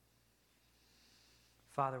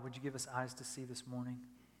Father, would you give us eyes to see this morning?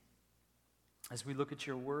 As we look at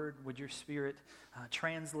your word, would your Spirit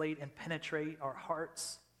translate and penetrate our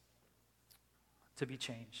hearts to be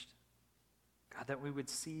changed? God, that we would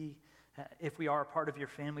see if we are a part of your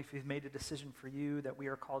family, if we've made a decision for you, that we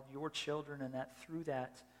are called your children, and that through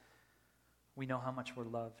that, we know how much we're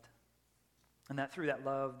loved. And that through that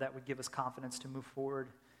love, that would give us confidence to move forward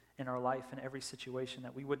in our life in every situation,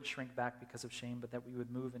 that we wouldn't shrink back because of shame, but that we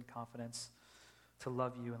would move in confidence to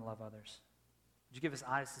love you and love others. Would you give us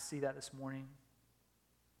eyes to see that this morning?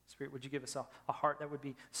 Spirit, would you give us a heart that would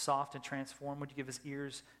be soft and transformed? Would you give us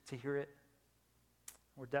ears to hear it?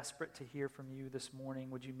 We're desperate to hear from you this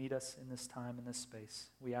morning. Would you meet us in this time, in this space?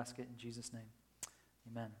 We ask it in Jesus' name.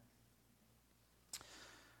 Amen.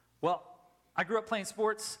 Well, I grew up playing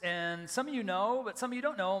sports, and some of you know, but some of you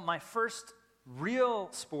don't know, my first real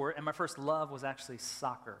sport and my first love was actually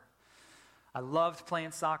soccer. I loved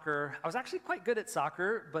playing soccer. I was actually quite good at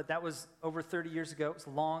soccer, but that was over 30 years ago. It was a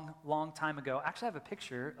long, long time ago. Actually, I have a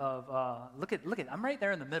picture of, look at, I'm right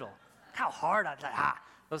there in the middle. How hard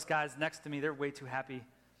those guys next to me, they're way too happy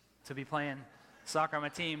to be playing soccer on my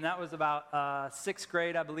team. That was about sixth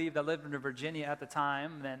grade, I believe. I lived in Virginia at the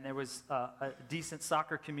time, and there was a decent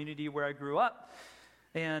soccer community where I grew up.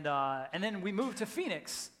 And then we moved to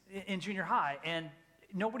Phoenix in junior high, and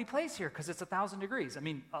nobody plays here because it's 1,000 degrees. I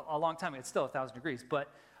mean, a long time ago, it's still 1,000 degrees,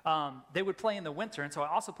 but they would play in the winter, and so I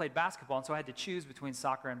also played basketball, and so I had to choose between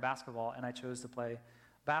soccer and basketball, and I chose to play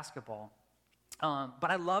basketball.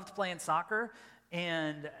 But I loved playing soccer,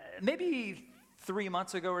 and maybe 3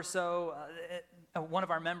 months ago or so, one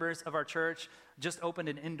of our members of our church just opened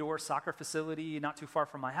an indoor soccer facility not too far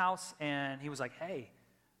from my house, and he was like, hey,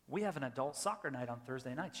 we have an adult soccer night on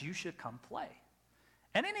Thursday nights. You should come play.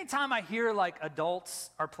 And anytime I hear like adults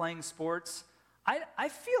are playing sports, I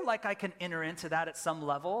feel like I can enter into that at some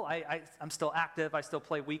level. I'm still active. I still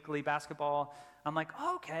play weekly basketball. I'm like,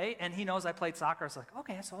 oh, okay. And he knows I played soccer. I was like,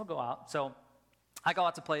 okay, so I'll go out. So I go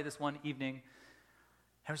out to play this one evening.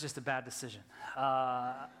 It was just a bad decision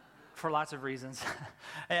for lots of reasons.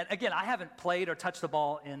 And again, I haven't played or touched the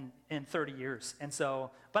ball in 30 years. And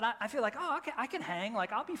so, but I feel like, oh, okay, I can hang.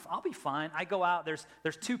 Like I'll be fine. I go out.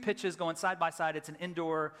 There's two pitches going side by side. It's an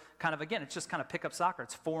indoor kind of, again, it's just kind of pickup soccer.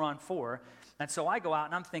 It's 4-on-4. And so I go out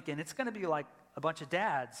and I'm thinking it's going to be like a bunch of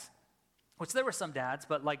dads, which there were some dads,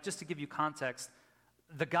 but like just to give you context,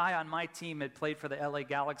 the guy on my team had played for the LA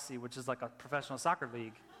Galaxy, which is like a professional soccer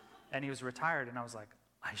league, and he was retired. And I was like,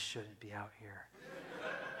 I shouldn't be out here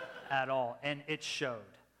at all. And it showed,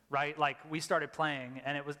 right? Like we started playing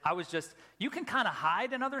and you can kind of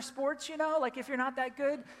hide in other sports, you know, like if you're not that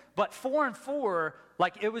good, but 4-on-4,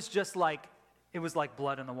 like it was like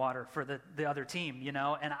blood in the water for the other team, you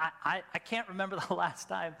know? And I can't remember the last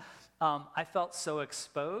time I felt so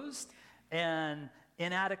exposed and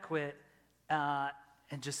inadequate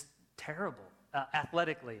and just terrible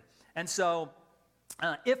athletically. And so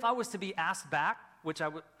if I was to be asked back, which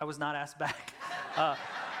I was not asked back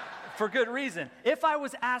for good reason. If I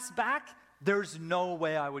was asked back, there's no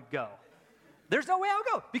way I would go. There's no way I would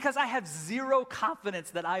go because I have zero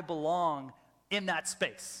confidence that I belong in that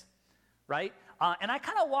space, right? And I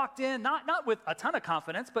kind of walked in, not with a ton of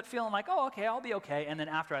confidence, but feeling like, oh, okay, I'll be okay. And then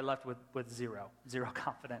after I left with zero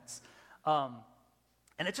confidence.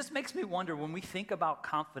 And it just makes me wonder when we think about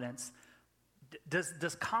confidence,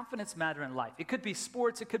 does confidence matter in life? It could be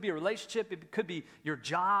sports, it could be a relationship, it could be your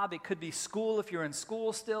job, it could be school if you're in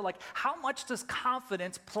school still. Like, how much does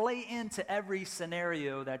confidence play into every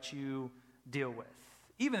scenario that you deal with?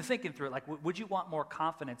 Even thinking through it, like, would you want more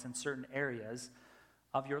confidence in certain areas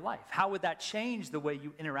of your life? How would that change the way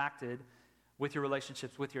you interacted with your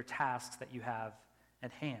relationships, with your tasks that you have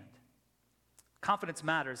at hand? Confidence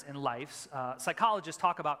matters in life. Psychologists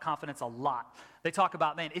talk about confidence a lot. They talk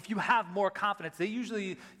about, man, if you have more confidence, they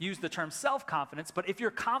usually use the term self-confidence, but if you're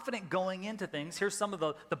confident going into things, here's some of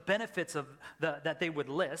the benefits of that they would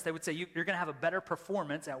list. They would say you're going to have a better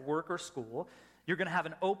performance at work or school. You're going to have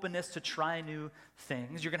an openness to try new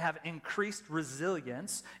things. You're going to have increased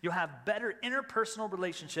resilience. You'll have better interpersonal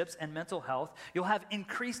relationships and mental health. You'll have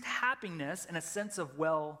increased happiness and a sense of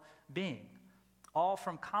well-being. All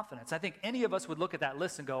from confidence. I think any of us would look at that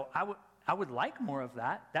list and go, I would like more of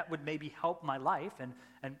that. That would maybe help my life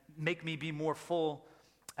and make me be more full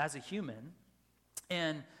as a human.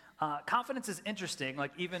 And confidence is interesting.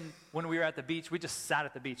 Like even when we were at the beach, we just sat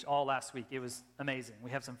at the beach all last week. It was amazing.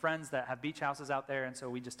 We have some friends that have beach houses out there, and so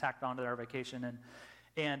we just tacked on to our vacation.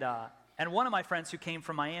 And one of my friends who came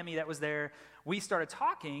from Miami that was there, we started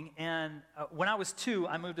talking, and when I was 2,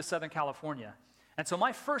 I moved to Southern California. And so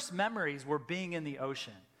my first memories were being in the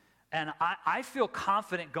ocean, And I feel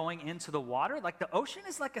confident going into the water. Like the ocean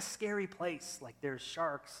is like a scary place. Like there's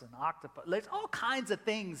sharks and octopus. There's all kinds of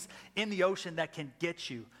things in the ocean that can get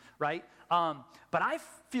you, right? But I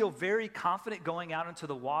feel very confident going out into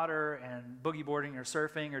the water and boogie boarding or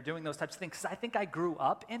surfing or doing those types of things because I think I grew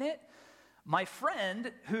up in it. My friend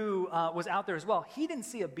who was out there as well, he didn't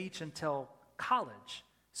see a beach until college.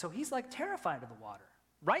 So he's like terrified of the water.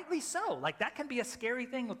 Rightly so. Like that can be a scary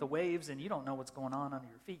thing with the waves and you don't know what's going on under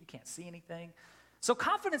your feet. You can't see anything. So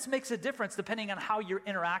confidence makes a difference depending on how you're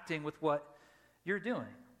interacting with what you're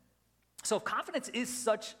doing. So if confidence is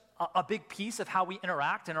such a big piece of how we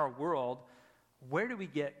interact in our world, where do we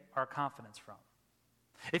get our confidence from?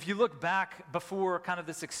 If you look back before kind of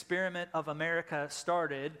this experiment of America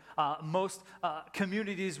started, most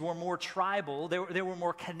communities were more tribal. They were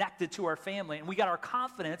more connected to our family, and we got our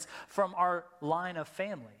confidence from our line of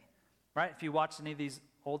family, right? If you watch any of these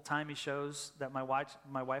old-timey shows that my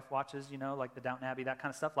wife watches, you know, like the Downton Abbey, that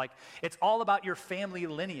kind of stuff, like it's all about your family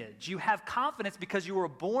lineage. You have confidence because you were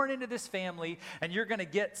born into this family, and you're going to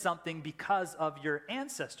get something because of your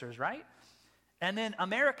ancestors, right? And then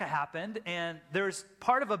America happened, and there's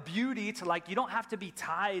part of a beauty to like, you don't have to be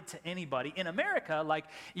tied to anybody. In America, like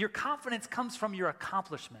your confidence comes from your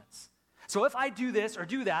accomplishments. So if I do this or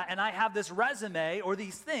do that, and I have this resume or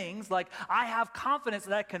these things, like I have confidence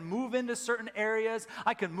that I can move into certain areas,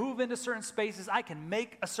 I can move into certain spaces, I can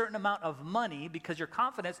make a certain amount of money because your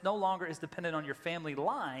confidence no longer is dependent on your family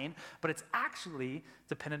line, but it's actually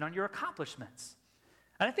dependent on your accomplishments.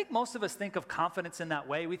 And I think most of us think of confidence in that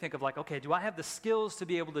way. We think of like, okay, do I have the skills to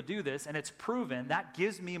be able to do this? And it's proven. That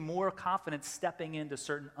gives me more confidence stepping into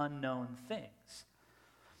certain unknown things.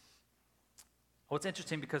 Well, it's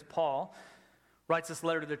interesting because Paul writes this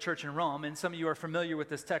letter to the church in Rome, and some of you are familiar with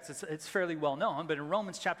this text. It's fairly well known, but in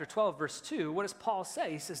Romans chapter 12, verse 2, what does Paul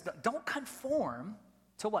say? He says, don't conform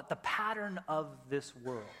to what? The pattern of this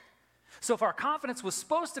world. So if our confidence was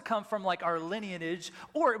supposed to come from like our lineage,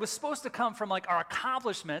 or it was supposed to come from like our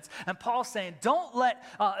accomplishments, and Paul's saying, don't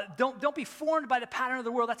be formed by the pattern of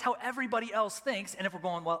the world. That's how everybody else thinks. And if we're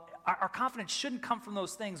going, well, our confidence shouldn't come from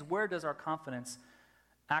those things, where does our confidence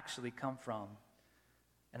actually come from?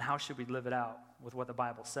 And how should we live it out with what the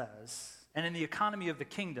Bible says? And in the economy of the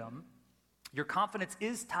kingdom, your confidence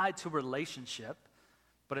is tied to relationship,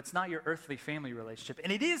 but it's not your earthly family relationship.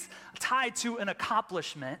 And it is tied to an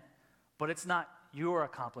accomplishment, but it's not your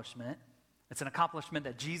accomplishment. It's an accomplishment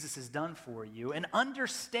that Jesus has done for you. And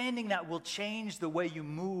understanding that will change the way you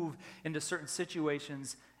move into certain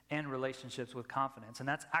situations and relationships with confidence. And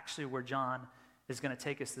that's actually where John is going to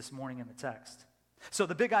take us this morning in the text. So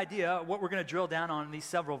the big idea, what we're going to drill down on in these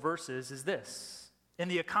several verses is this. In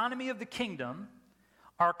the economy of the kingdom,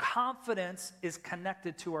 our confidence is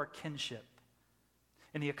connected to our kinship.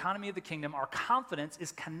 In the economy of the kingdom, our confidence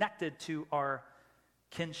is connected to our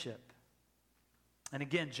kinship. And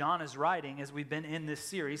again, John is writing, as we've been in this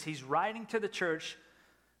series, he's writing to the church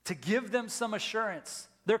to give them some assurance.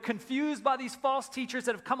 They're confused by these false teachers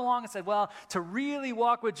that have come along and said, well, to really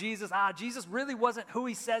walk with Jesus, Jesus really wasn't who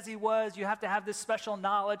he says he was. You have to have this special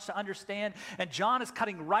knowledge to understand. And John is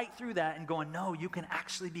cutting right through that and going, no, you can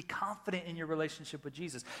actually be confident in your relationship with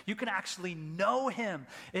Jesus. You can actually know him.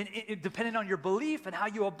 And depending on your belief and how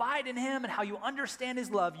you abide in him and how you understand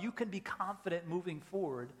his love, you can be confident moving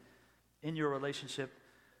forward in your relationship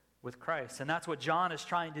with Christ. And that's what John is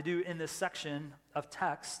trying to do in this section of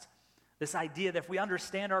text. This idea that if we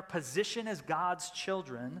understand our position as God's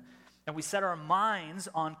children and we set our minds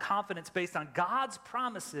on confidence based on God's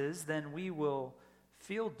promises, then we will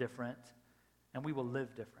feel different and we will live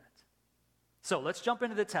different. So let's jump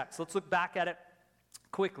into the text. Let's look back at it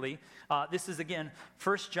quickly. This is, again,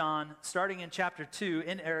 1 John, starting in chapter 2,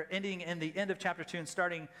 ending in the end of chapter 2 and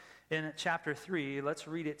starting in chapter 3. Let's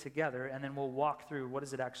read it together, and then we'll walk through what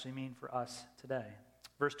does it actually mean for us today.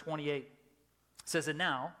 Verse 28 says, and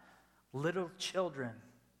now, little children,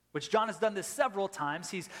 which John has done this several times.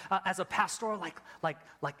 He's, as a pastoral, like,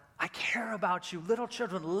 I care about you. Little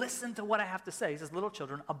children, listen to what I have to say. He says, little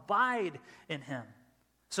children, abide in him,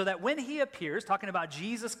 so that when he appears, talking about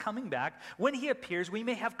Jesus coming back, when he appears, we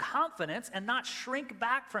may have confidence and not shrink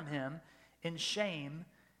back from him in shame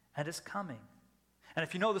at his coming. And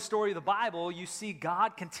if you know the story of the Bible, you see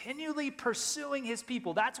God continually pursuing his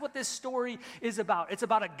people. That's what this story is about. It's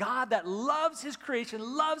about a God that loves his creation,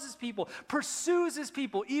 loves his people, pursues his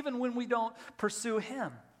people, even when we don't pursue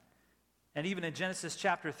him. And even in Genesis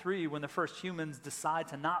chapter 3, when the first humans decide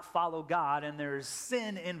to not follow God and there's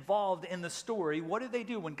sin involved in the story, what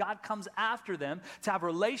do? When God comes after them to have a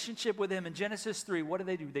relationship with him in Genesis 3, what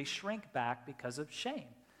do? They shrink back because of shame.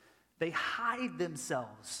 They hide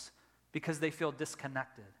themselves because they feel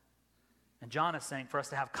disconnected. And John is saying for us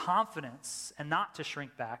to have confidence and not to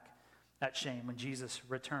shrink back at shame when Jesus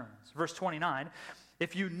returns. Verse 29,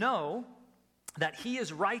 if you know that he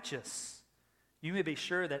is righteous, you may be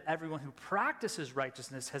sure that everyone who practices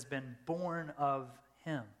righteousness has been born of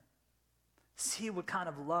him. See what kind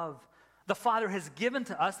of love the Father has given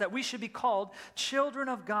to us, that we should be called children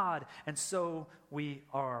of God, and so we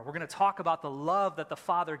are. We're going to talk about the love that the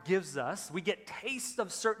Father gives us. We get taste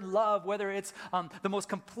of certain love, whether it's the most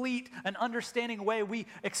complete and understanding way we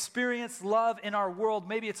experience love in our world.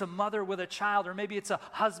 Maybe it's a mother with a child, or maybe it's a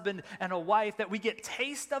husband and a wife, that we get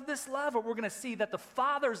taste of this love, or we're going to see that the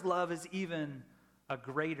Father's love is even a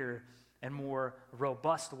greater and more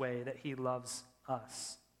robust way that he loves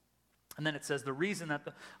us. And then it says the reason that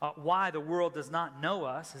why the world does not know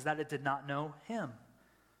us is that it did not know him.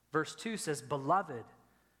 Verse 2 says, beloved,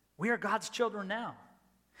 we are God's children now,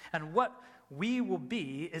 and what we will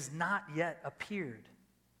be is not yet appeared.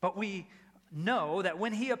 But we know that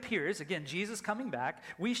when he appears, again, Jesus coming back,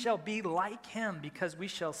 we shall be like him because we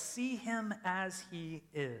shall see him as he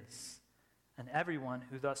is. And everyone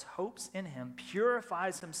who thus hopes in him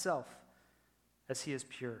purifies himself as he is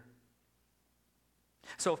pure.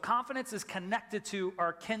 So if confidence is connected to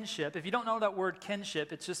our kinship, if you don't know that word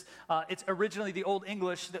kinship, it's originally the Old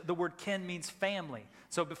English, the word kin means family.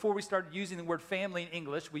 So before we started using the word family in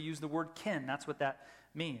English, we use the word kin. That's what that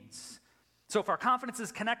means. So if our confidence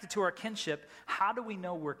is connected to our kinship, how do we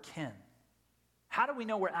know we're kin? How do we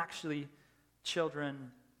know we're actually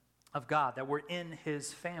children of God, that we're in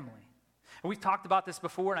his family? And we've talked about this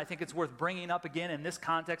before, and I think it's worth bringing up again in this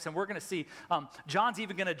context. And we're going to see, John's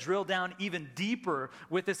even going to drill down even deeper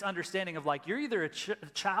with this understanding of like, you're either a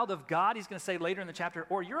child of God, he's going to say later in the chapter,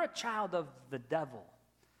 or you're a child of the devil,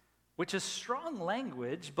 which is strong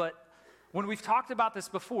language. But when we've talked about this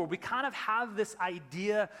before, we kind of have this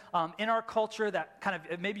idea in our culture that kind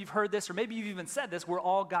of, maybe you've heard this, or maybe you've even said this, we're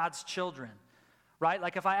all God's children, right?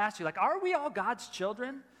 Like if I asked you, like, are we all God's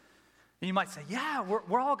children? And you might say, yeah,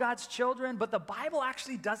 we're all God's children, but the Bible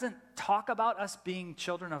actually doesn't talk about us being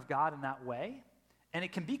children of God in that way, and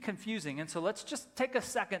it can be confusing. And so let's just take a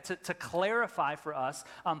second to clarify for us.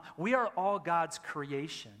 We are all God's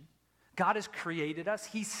creation. God has created us.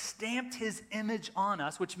 He stamped his image on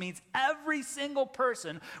us, which means every single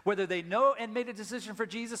person, whether they know and made a decision for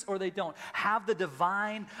Jesus or they don't, have the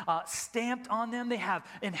divine stamped on them. They have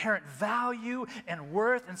inherent value and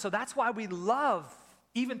worth, and so that's why we love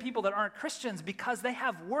even people that aren't Christians, because they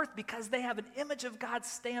have worth, because they have an image of God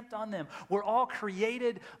stamped on them. We're all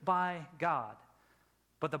created by God.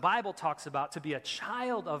 But the Bible talks about to be a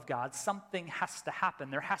child of God, something has to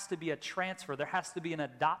happen. There has to be a transfer. There has to be an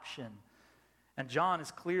adoption. And John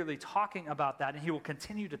is clearly talking about that, and he will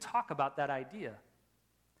continue to talk about that idea.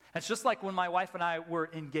 It's just like when my wife and I were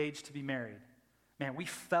engaged to be married. Man, we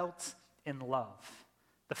felt in love.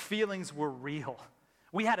 The feelings were real.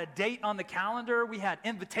 We had a date on the calendar. We had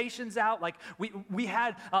invitations out. Like we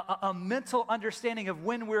had a mental understanding of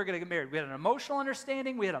when we were going to get married. We had an emotional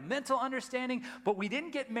understanding. We had a mental understanding. But we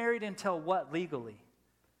didn't get married until what legally?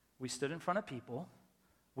 We stood in front of people.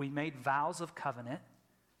 We made vows of covenant.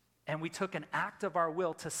 And we took an act of our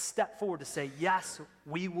will to step forward to say, yes,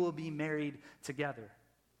 we will be married together.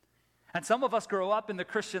 And some of us grow up in the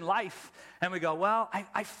Christian life and we go, well,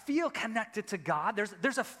 I feel connected to God.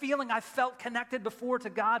 There's a feeling I felt connected before to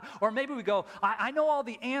God. Or maybe we go, I know all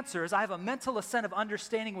the answers. I have a mental assent of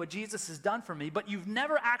understanding what Jesus has done for me, but you've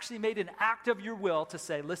never actually made an act of your will to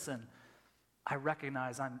say, listen, I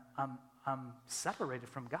recognize I'm separated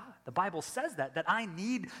from God. The Bible says that I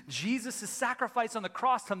need Jesus' sacrifice on the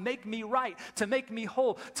cross to make me right, to make me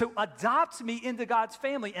whole, to adopt me into God's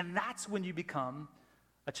family. And that's when you become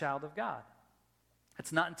a child of God.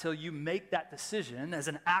 It's not until you make that decision as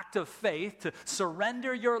an act of faith to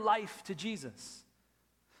surrender your life to Jesus.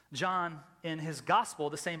 John, in his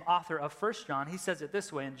gospel, the same author of 1 John, he says it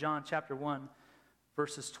this way in John chapter 1,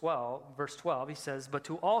 verse 12, he says, but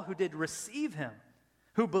to all who did receive him,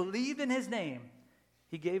 who believed in his name,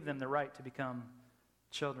 he gave them the right to become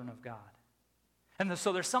children of God. And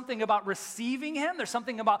so there's something about receiving him, there's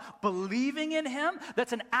something about believing in him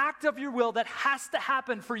that's an act of your will that has to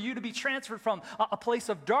happen for you to be transferred from a place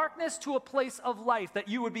of darkness to a place of life, that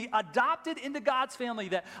you would be adopted into God's family,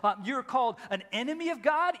 that you're called an enemy of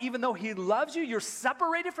God even though he loves you. You're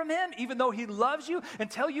separated from him even though he loves you,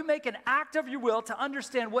 until you make an act of your will to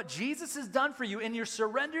understand what Jesus has done for you and you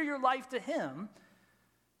surrender your life to him.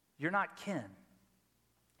 You're not kin.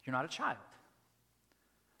 You're not a child.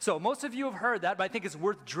 So most of you have heard that, but I think it's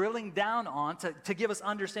worth drilling down on to give us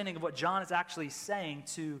understanding of what John is actually saying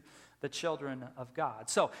to the children of God.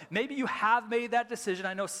 So maybe you have made that decision.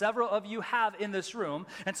 I know several of you have in this room.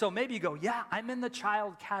 And so maybe you go, yeah, I'm in the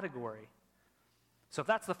child category. So if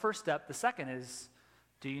that's the first step, the second is,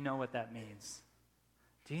 do you know what that means?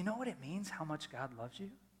 Do you know what it means, how much God loves you?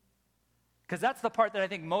 Because that's the part that I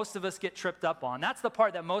think most of us get tripped up on. That's the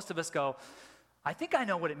part that most of us go, I think I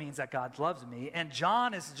know what it means that God loves me. And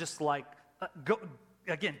John is just like,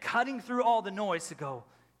 again, cutting through all the noise to go,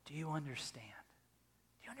 do you understand?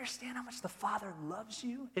 Do you understand how much the Father loves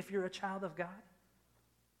you if you're a child of God?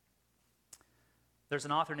 There's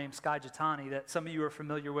an author named Skye Jethani that some of you are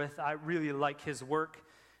familiar with. I really like his work.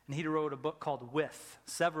 And he wrote a book called With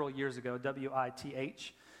several years ago,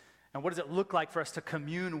 W-I-T-H. And what does it look like for us to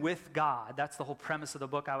commune with God? That's the whole premise of the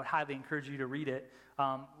book. I would highly encourage you to read it.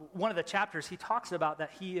 One of the chapters, he talks about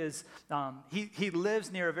that he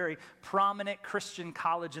lives near a very prominent Christian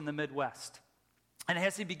college in the Midwest. And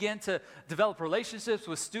as he began to develop relationships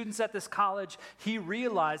with students at this college, he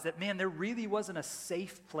realized that, man, there really wasn't a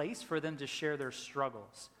safe place for them to share their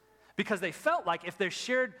struggles. Because they felt like if they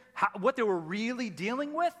shared what they were really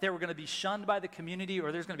dealing with, they were going to be shunned by the community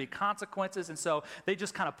or there's going to be consequences. And so they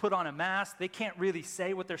just kind of put on a mask. They can't really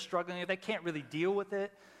say what they're struggling with. They can't really deal with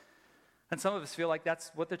it. And some of us feel like that's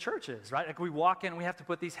what the church is, right? Like we walk in, we have to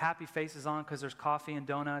put these happy faces on because there's coffee and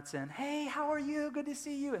donuts and, hey, how are you? Good to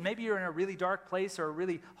see you. And maybe you're in a really dark place or a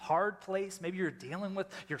really hard place. Maybe you're dealing with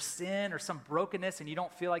your sin or some brokenness and you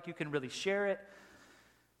don't feel like you can really share it.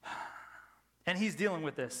 And he's dealing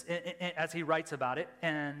with this as he writes about it.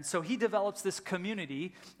 And so he develops this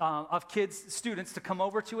community of students to come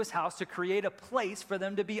over to his house to create a place for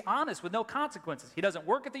them to be honest with no consequences. He doesn't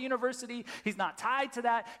work at the university. He's not tied to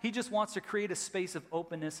that. He just wants to create a space of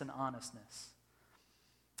openness and honestness.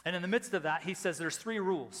 And in the midst of that, he says there's 3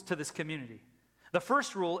 rules to this community. The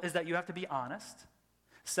first rule is that you have to be honest.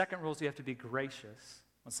 Second rule is you have to be gracious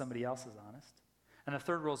when somebody else is honest. And the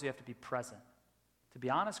third rule is you have to be present. To be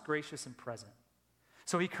honest, gracious, and present.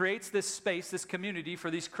 So he creates this space, this community for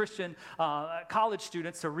these Christian college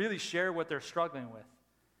students to really share what they're struggling with.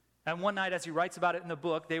 And one night, as he writes about it in the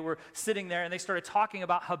book, they were sitting there and they started talking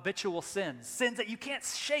about habitual sins. Sins that you can't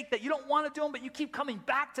shake, that you don't want to do them, but you keep coming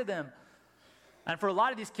back to them. And for a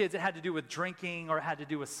lot of these kids, it had to do with drinking or it had to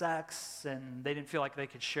do with sex, and they didn't feel like they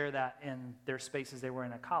could share that in their spaces they were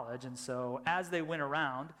in at college. And so as they went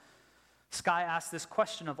around, Skye asked this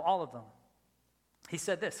question of all of them. He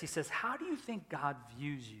said this, he says, how do you think God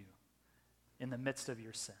views you in the midst of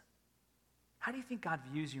your sin? How do you think God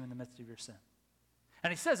views you in the midst of your sin?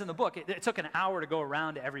 And he says in the book, it took an hour to go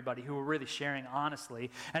around to everybody who were really sharing honestly.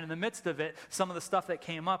 And in the midst of it, some of the stuff that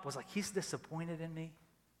came up was like, he's disappointed in me.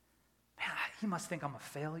 Man, he must think I'm a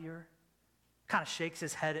failure. Kind of shakes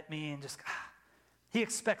his head at me and just, he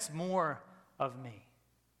expects more of me.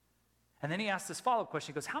 And then he asked this follow-up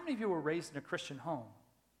question. He goes, how many of you were raised in a Christian home?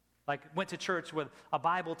 Like went to church with a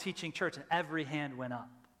Bible teaching church and every hand went up.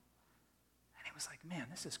 And he was like, man,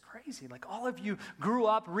 this is crazy. Like all of you grew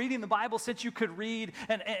up reading the Bible since you could read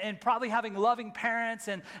and probably having loving parents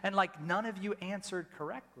and like none of you answered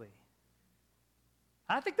correctly.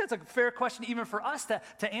 And I think that's a fair question even for us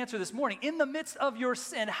to answer this morning. In the midst of your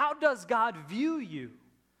sin, how does God view you?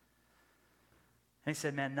 And he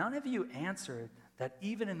said, man, none of you answered that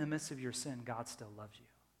even in the midst of your sin, God still loves you.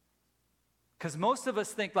 Because most of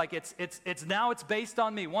us think like it's based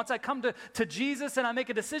on me. Once I come to Jesus and I make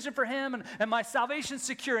a decision for him and my salvation's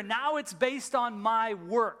secure, and now it's based on my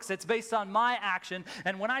works. It's based on my action.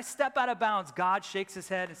 And when I step out of bounds, God shakes his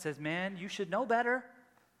head and says, man, you should know better.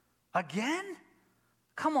 Again?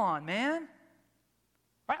 Come on, man.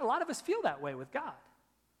 Right? A lot of us feel that way with God.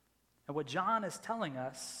 And what John is telling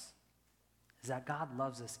us is that God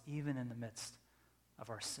loves us even in the midst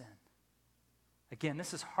of our sin. Again,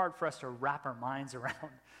 this is hard for us to wrap our minds around.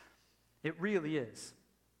 It really is.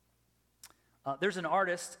 There's an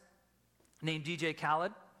artist named DJ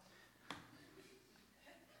Khaled.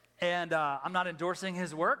 And I'm not endorsing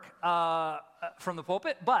his work from the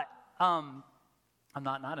pulpit, but I'm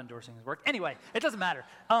not endorsing his work. Anyway, it doesn't matter.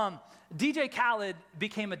 DJ Khaled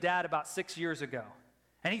became a dad about 6 years ago.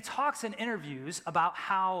 And he talks in interviews about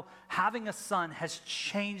how having a son has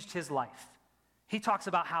changed his life. He talks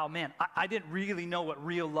about how, man, I didn't really know what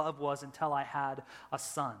real love was until I had a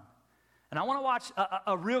son. And I want to watch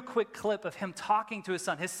a real quick clip of him talking to his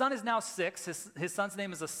son. His son is now 6. His son's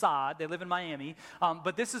name is Assad. They live in Miami.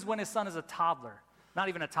 But this is when his son is a toddler. Not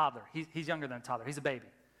even a toddler. He's younger than a toddler. He's a baby.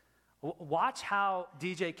 Watch how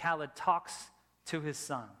DJ Khaled talks to his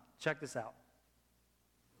son. Check this out.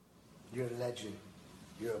 You're a legend.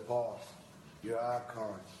 You're a boss. You're an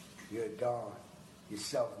icon. You're a don. You're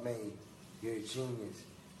self-made. You're a genius.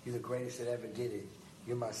 You're the greatest that ever did it.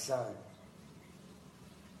 You're my son.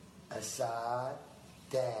 Assad,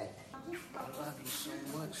 Dad. I love you so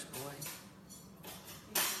much, boy.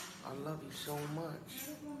 I love you so much.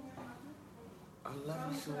 I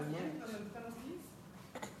love you so much.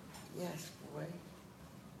 Yes, boy.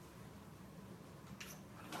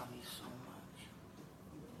 I love you so much.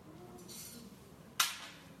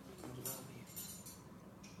 I love you.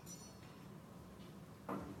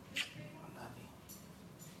 I love you.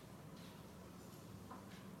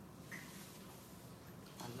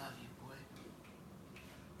 I love you, boy.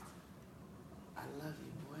 I love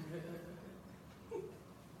you, boy.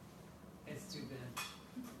 It's too bad.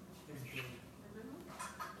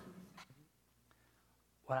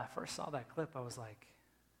 When I first saw that clip, I was like,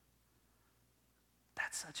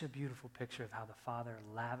 that's such a beautiful picture of how the Father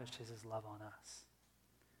lavishes his love on us.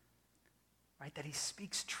 Right? That he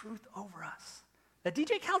speaks truth over us. That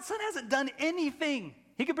DJ Khaled's son hasn't done anything.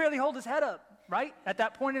 He could barely hold his head up, right? At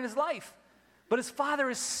that point in his life. But his Father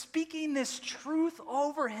is speaking this truth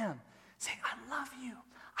over him, saying, I love you.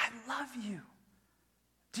 I love you.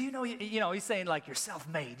 Do you know, he's saying like, you're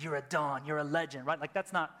self-made, you're a Don, you're a legend, right? Like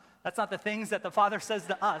that's not the things that the Father says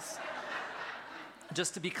to us.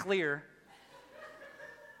 Just to be clear.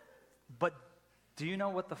 But do you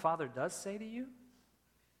know what the Father does say to you?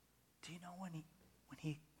 Do you know when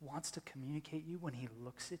he wants to communicate you, when he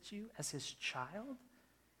looks at you as his child?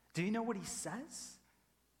 Do you know what he says?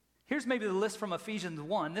 Here's maybe the list from Ephesians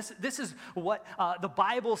 1. This is what the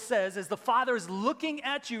Bible says as the Father is looking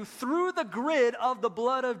at you through the grid of the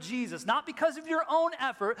blood of Jesus. Not because of your own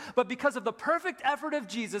effort, but because of the perfect effort of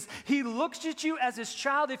Jesus. He looks at you as his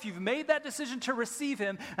child if you've made that decision to receive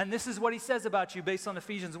him. And this is what he says about you based on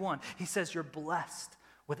Ephesians 1. He says you're blessed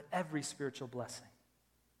with every spiritual blessing.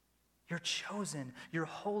 You're chosen, you're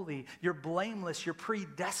holy, you're blameless, you're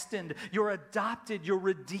predestined, you're adopted, you're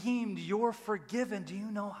redeemed, you're forgiven. Do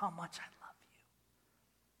you know how much I love you?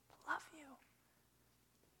 Love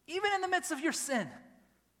you. Even in the midst of your sin,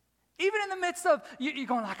 even in the midst of you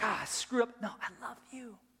going like, screw up. No, I love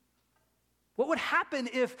you. What would happen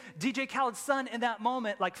if DJ Khaled's son in that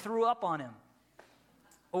moment like threw up on him?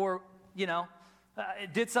 Or,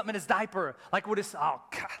 did something in his diaper, like would his, oh,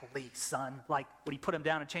 golly, son, like would he put him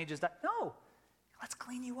down and change his diaper? No, let's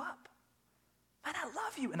clean you up. Man, I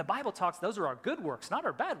love you. And the Bible talks, those are our good works, not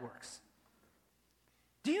our bad works.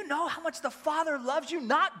 Do you know how much the Father loves you?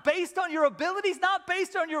 Not based on your abilities, not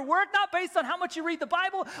based on your work, not based on how much you read the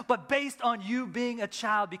Bible, but based on you being a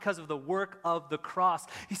child because of the work of the cross.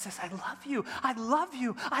 He says, I love you, I love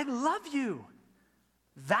you, I love you.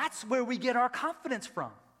 That's where we get our confidence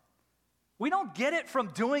from. We don't get it from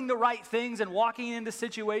doing the right things and walking into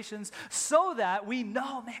situations so that we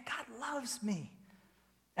know, man, God loves me.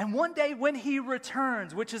 And one day when he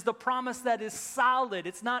returns, which is the promise that is solid,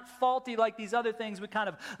 it's not faulty like these other things we kind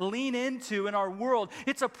of lean into in our world.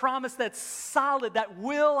 It's a promise that's solid, that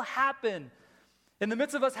will happen. In the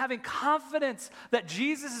midst of us having confidence that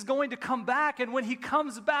Jesus is going to come back, and when he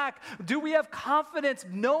comes back, do we have confidence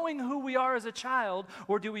knowing who we are as a child,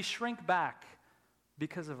 or do we shrink back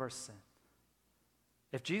because of our sin?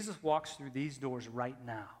 If Jesus walks through these doors right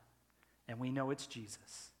now, and we know it's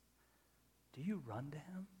Jesus, do you run to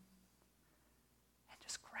him and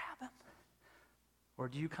just grab him? Or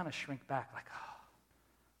do you kind of shrink back like,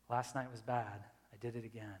 oh, last night was bad, I did it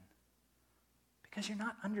again? Because you're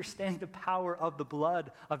not understanding the power of the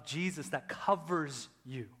blood of Jesus that covers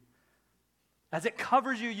you. As it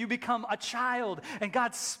covers you, you become a child, and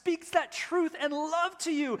God speaks that truth and love to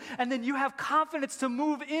you, and then you have confidence to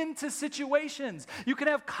move into situations. You can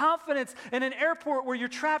have confidence in an airport where you're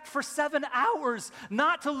trapped for 7 hours,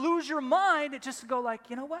 not to lose your mind, just to go like,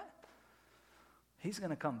 you know what? He's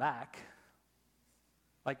going to come back.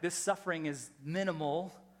 Like this suffering is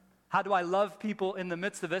minimal. How do I love people in the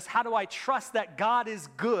midst of this? How do I trust that God is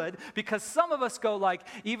good? Because some of us go like,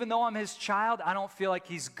 even though I'm his child, I don't feel like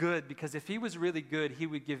he's good, because if he was really good, he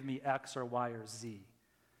would give me X or Y or Z.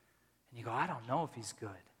 And you go, I don't know if he's good,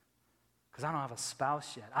 because I don't have a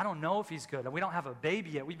spouse yet. I don't know if he's good. We don't have a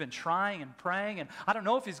baby yet. We've been trying and praying, and I don't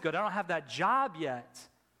know if he's good. I don't have that job yet.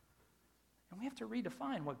 And we have to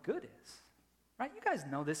redefine what good is. Right? You guys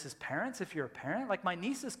know this as parents, if you're a parent. Like my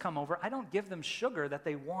nieces come over, I don't give them sugar that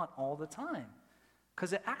they want all the time,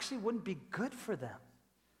 because it actually wouldn't be good for them.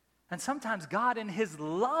 And sometimes God in his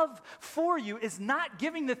love for you is not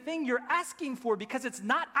giving the thing you're asking for, because it's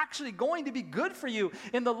not actually going to be good for you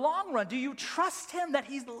in the long run. Do you trust him that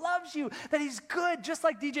he loves you, that he's good? Just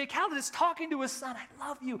like DJ Khaled is talking to his son, I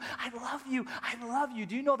love you, I love you, I love you.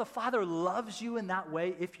 Do you know the Father loves you in that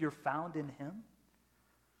way if you're found in him?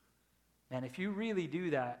 And if you really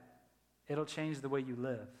do that, it'll change the way you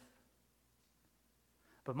live.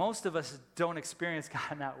 But most of us don't experience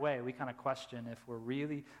God in that way. We kind of question if we're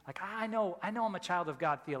really, like, I know I'm a child of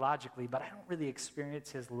God theologically, but I don't really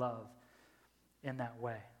experience his love in that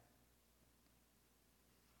way.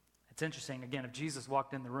 It's interesting, again, if Jesus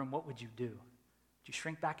walked in the room, what would you do? Would you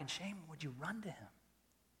shrink back in shame, or would you run to him?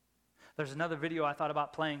 There's another video I thought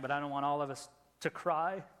about playing, but I don't want all of us to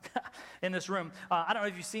cry in this room. I don't know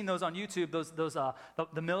if you've seen those on YouTube,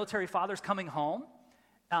 the military fathers coming home.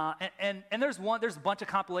 And there's a bunch of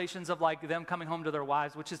compilations of like them coming home to their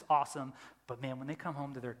wives, which is awesome. But man, when they come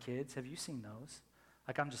home to their kids, have you seen those?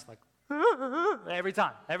 Like I'm just like, every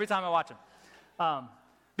time I watch them.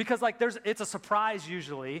 Because like it's a surprise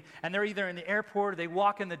usually, and they're either in the airport or they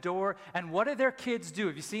walk in the door, and what do their kids do?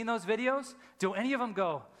 Have you seen those videos? Do any of them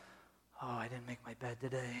go, oh, I didn't make my bed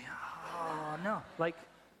today. Oh, no. Like,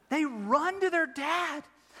 they run to their dad,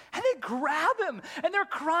 and they grab him, and they're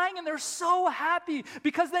crying, and they're so happy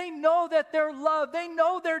because they know that they're loved. They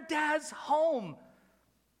know their dad's home.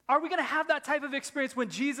 Are we going to have that type of experience when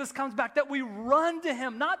Jesus comes back, that we run to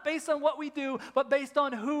him, not based on what we do, but based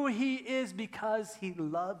on who he is, because he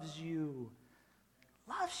loves you.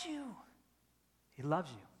 Loves you. He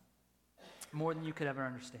loves you more than you could ever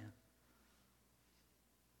understand.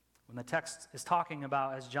 When the text is talking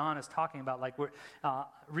about, as John is talking about, like we're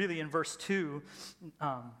really in verse 2,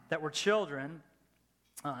 that we're children,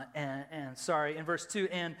 in verse 2,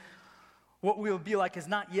 and what we will be like has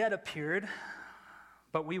not yet appeared,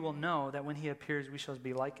 but we will know that when he appears, we shall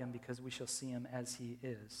be like him because we shall see him as he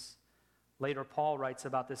is. Later, Paul writes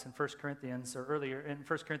about this in 1 Corinthians, or earlier in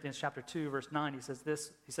 1 Corinthians chapter 2, verse 9, he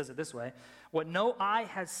says it this way, what no eye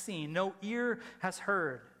has seen, no ear has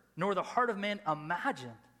heard, nor the heart of man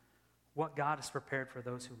imagined, what God has prepared for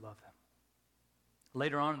those who love him.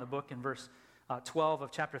 Later on in the book, in verse 12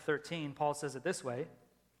 of chapter 13, Paul says it this way.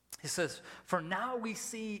 He says, for now we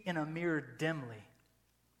see in a mirror dimly,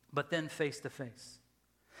 but then face to face.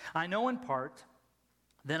 I know in part,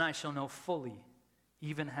 then I shall know fully,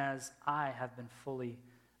 even as I have been fully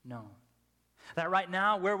known. That right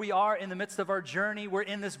now, where we are in the midst of our journey, we're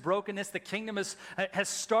in this brokenness. The kingdom has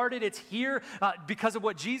started. It's here because of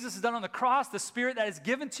what Jesus has done on the cross, the Spirit that is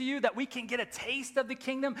given to you, that we can get a taste of the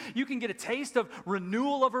kingdom. You can get a taste of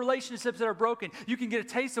renewal of relationships that are broken. You can get a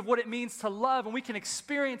taste of what it means to love, and we can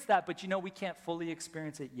experience that, but we can't fully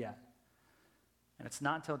experience it yet. And it's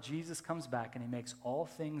not until Jesus comes back and he makes all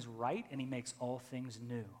things right and he makes all things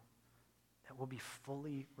new that we'll be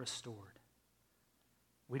fully restored.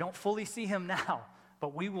 We don't fully see him now,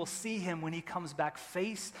 but we will see him when he comes back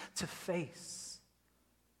face to face.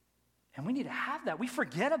 And we need to have that.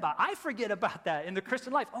 I forget about that in the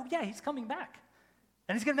Christian life. Oh yeah, he's coming back.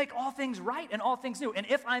 And he's going to make all things right and all things new. And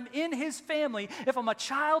if I'm in his family, if I'm a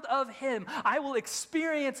child of him, I will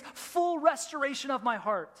experience full restoration of my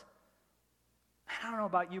heart. I don't know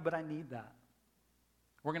about you, but I need that.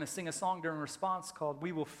 We're going to sing a song during response called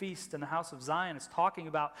We Will Feast in the House of Zion. It's talking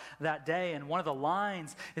about that day, and one of the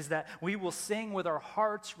lines is that we will sing with our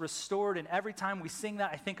hearts restored, and every time we sing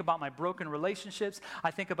that, I think about my broken relationships.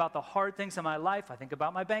 I think about the hard things in my life. I think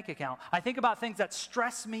about my bank account. I think about things that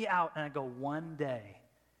stress me out, and I go, one day,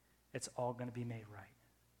 it's all going to be made right.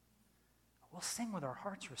 We'll sing with our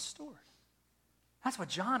hearts restored. That's what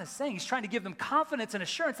John is saying. He's trying to give them confidence and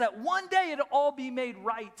assurance that one day it'll all be made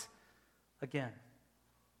right again.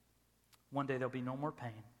 One day there'll be no more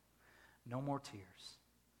pain, no more tears,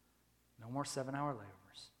 no more 7-hour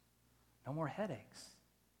layovers, no more headaches.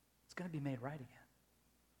 It's going to be made right again.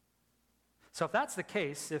 So if that's the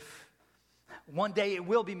case, if one day it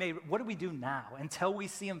will be made, what do we do now until we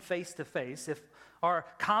see him face to face? If our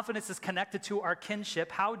confidence is connected to our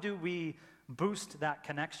kinship, how do we boost that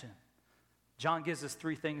connection? John gives us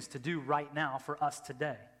 3 things to do right now for us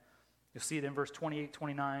today. You'll see it in verse 28,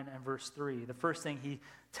 29, and verse 3. The first thing he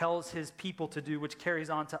tells his people to do, which carries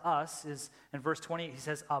on to us, is in verse 28, he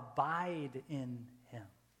says, abide in him.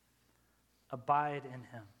 Abide in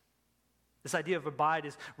him. This idea of abide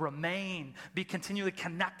is remain, be continually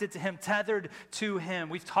connected to him, tethered to him.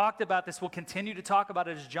 We've talked about this. We'll continue to talk about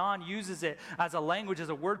it as John uses it as a language, as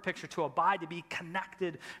a word picture, to abide, to be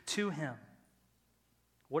connected to him.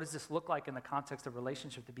 What does this look like in the context of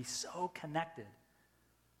relationship, to be so connected?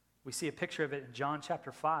 We see a picture of it in John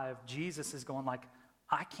chapter 5. Jesus is going like,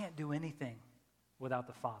 I can't do anything without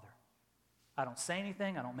the Father. I don't say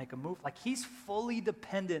anything. I don't make a move. Like he's fully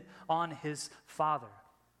dependent on his Father.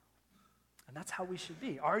 And that's how we should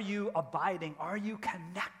be. Are you abiding? Are you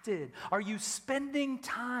connected? Are you spending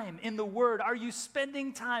time in the Word? Are you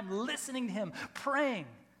spending time listening to him, praying?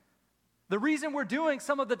 The reason we're doing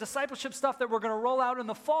some of the discipleship stuff that we're going to roll out in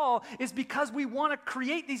the fall is because we want to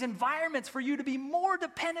create these environments for you to be more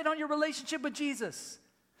dependent on your relationship with Jesus.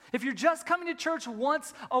 If you're just coming to church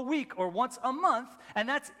once a week or once a month, and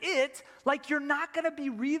that's it, like you're not going to be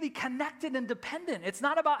really connected and dependent. It's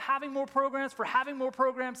not about having more programs for having more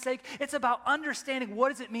programs' sake. It's about understanding what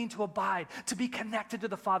does it mean to abide, to be connected to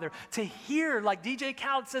the Father, to hear, like DJ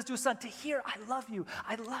Khaled says to his son, to hear, I love you,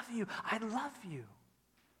 I love you, I love you.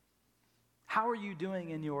 How are you doing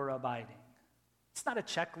in your abiding? It's not a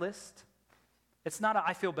checklist. It's not a,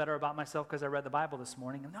 I feel better about myself because I read the Bible this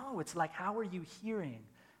morning. No, it's like, how are you hearing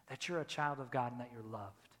that you're a child of God and that you're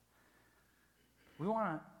loved? We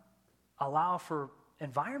want to allow for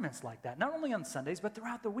environments like that, not only on Sundays, but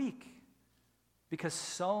throughout the week, because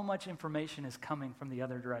so much information is coming from the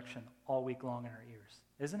other direction all week long in our ears,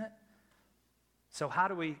 isn't it? So how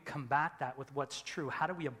do we combat that with what's true? How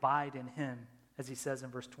do we abide in him, as he says in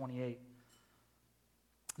verse 28?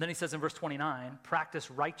 Then he says in verse 29, practice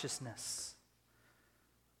righteousness.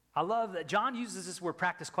 I love that John uses this word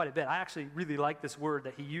practice quite a bit. I actually really like this word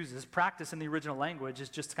that he uses. Practice in the original language is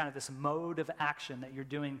just kind of this mode of action that you're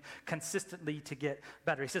doing consistently to get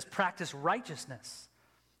better. He says practice righteousness.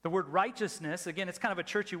 The word righteousness, again, it's kind of a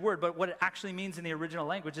churchy word, but what it actually means in the original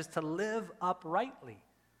language is to live uprightly,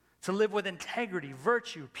 to live with integrity,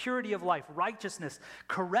 virtue, purity of life, righteousness,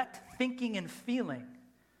 correct thinking and feeling,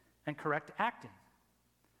 and correct acting.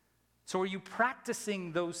 So are you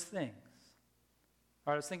practicing those things?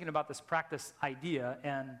 All right, I was thinking about this practice idea,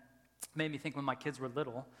 and it made me think when my kids were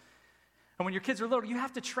little. And when your kids are little, you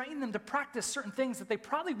have to train them to practice certain things that they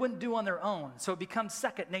probably wouldn't do on their own. So it becomes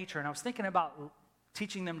second nature. And I was thinking about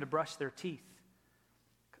teaching them to brush their teeth.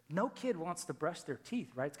 No kid wants to brush their teeth,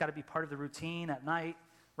 right? It's got to be part of the routine at night,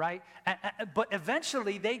 right? But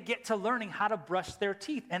eventually they get to learning how to brush their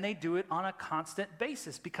teeth, and they do it on a constant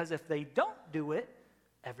basis, because if they don't do it,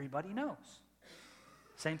 everybody knows.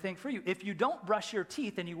 Same thing for you. If you don't brush your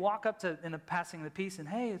teeth and you walk up to in the passing of the peace and,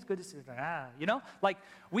 hey, it's good to see you, like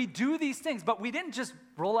we do these things, but we didn't just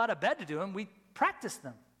roll out of bed to do them. We practice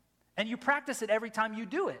them. And you practice it every time you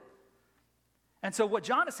do it. And so what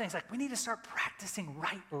John is saying is like, we need to start practicing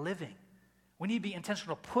right living. We need to be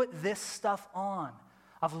intentional to put this stuff on,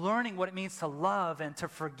 of learning what it means to love and to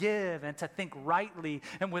forgive and to think rightly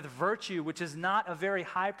and with virtue, which is not a very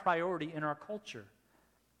high priority in our culture.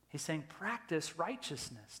 He's saying practice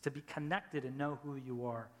righteousness, to be connected and know who you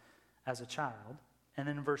are as a child. And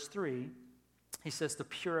then in verse 3, he says to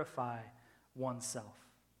purify oneself.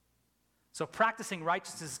 So practicing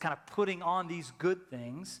righteousness is kind of putting on these good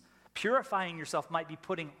things. Purifying yourself might be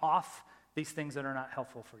putting off these things that are not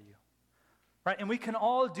helpful for you. Right? And we can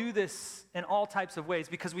all do this in all types of ways,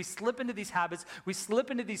 because we slip into these habits, we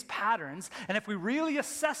slip into these patterns, and if we really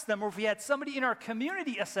assess them, or if we had somebody in our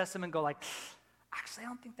community assess them and go like, actually, I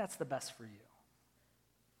don't think that's the best for you.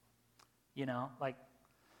 Like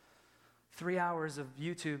 3 hours of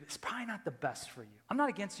YouTube is probably not the best for you. I'm not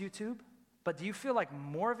against YouTube, but do you feel like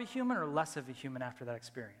more of a human or less of a human after that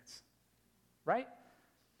experience? Right?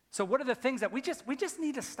 So what are the things that we just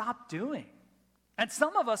need to stop doing? And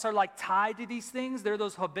some of us are like tied to these things. They're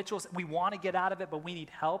those habituals. We want to get out of it, but we need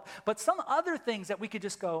help. But some other things that we could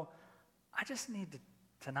just go, I just need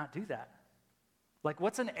to not do that. Like,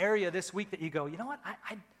 what's an area this week that you go, you know what,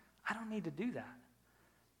 I don't need to do that.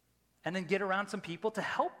 And then get around some people to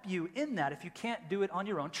help you in that. If you can't do it on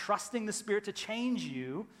your own, trusting the Spirit to change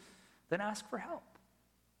you, then ask for help.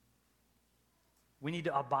 We need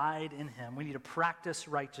to abide in him. We need to practice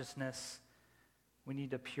righteousness. We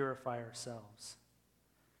need to purify ourselves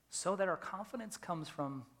so that our confidence comes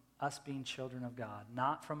from us being children of God,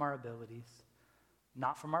 not from our abilities,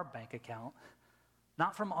 not from our bank account,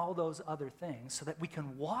 not from all those other things, so that we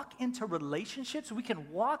can walk into relationships, we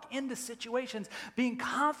can walk into situations being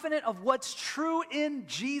confident of what's true in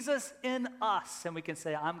Jesus in us. And we can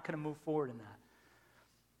say, I'm going to move forward in that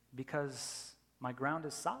because my ground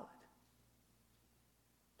is solid.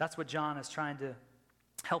 That's what John is trying to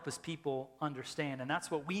help his people understand. And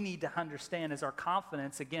that's what we need to understand, is our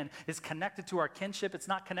confidence, again, is connected to our kinship. It's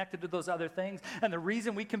not connected to those other things. And the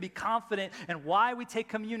reason we can be confident and why we take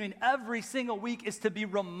communion every single week is to be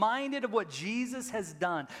reminded of what Jesus has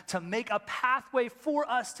done, to make a pathway for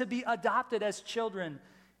us to be adopted as children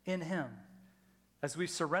in him. As we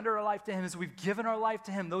surrender our life to him, as we've given our life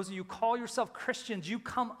to him, those of you who call yourself Christians, you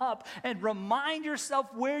come up and remind yourself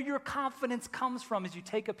where your confidence comes from as you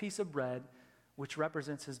take a piece of bread, which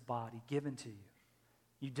represents his body given to you.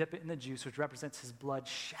 You dip it in the juice, which represents his blood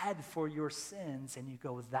shed for your sins, and you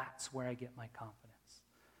go, that's where I get my confidence.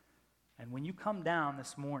 And when you come down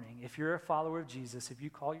this morning, if you're a follower of Jesus, if you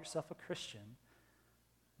call yourself a Christian,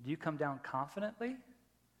 do you come down confidently,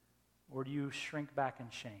 or do you shrink back in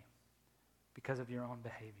shame because of your own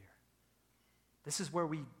behavior? This is where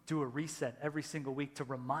we do a reset every single week to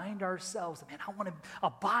remind ourselves that, man, I want to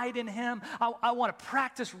abide in him. I want to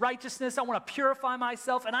practice righteousness. I want to purify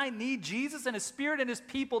myself, and I need Jesus and his Spirit and his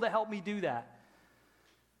people to help me do that.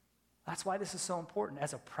 That's why this is so important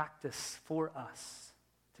as a practice for us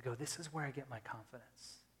to go, this is where I get my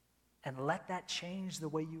confidence. And let that change the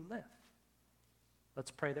way you live. Let's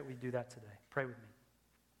pray that we do that today. Pray with me.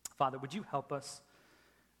 Father, would you help us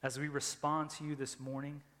as we respond to you this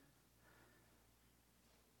morning?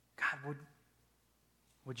 God,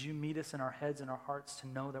 would you meet us in our heads and our hearts to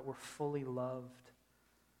know that we're fully loved,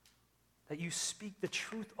 that you speak the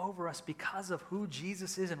truth over us because of who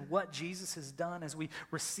Jesus is and what Jesus has done. As we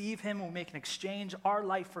receive him and we make an exchange, our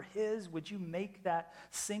life for his, would you make that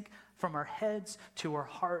sink from our heads to our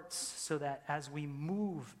hearts so that as we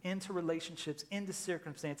move into relationships, into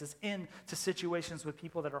circumstances, into situations with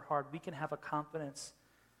people that are hard, we can have a confidence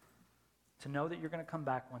to know that you're going to come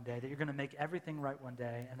back one day, that you're going to make everything right one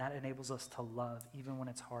day, and that enables us to love even when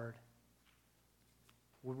it's hard.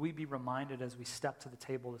 Would we be reminded as we step to the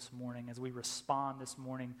table this morning, as we respond this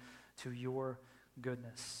morning to your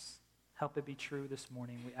goodness? Help it be true this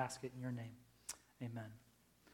morning. We ask it in your name. Amen.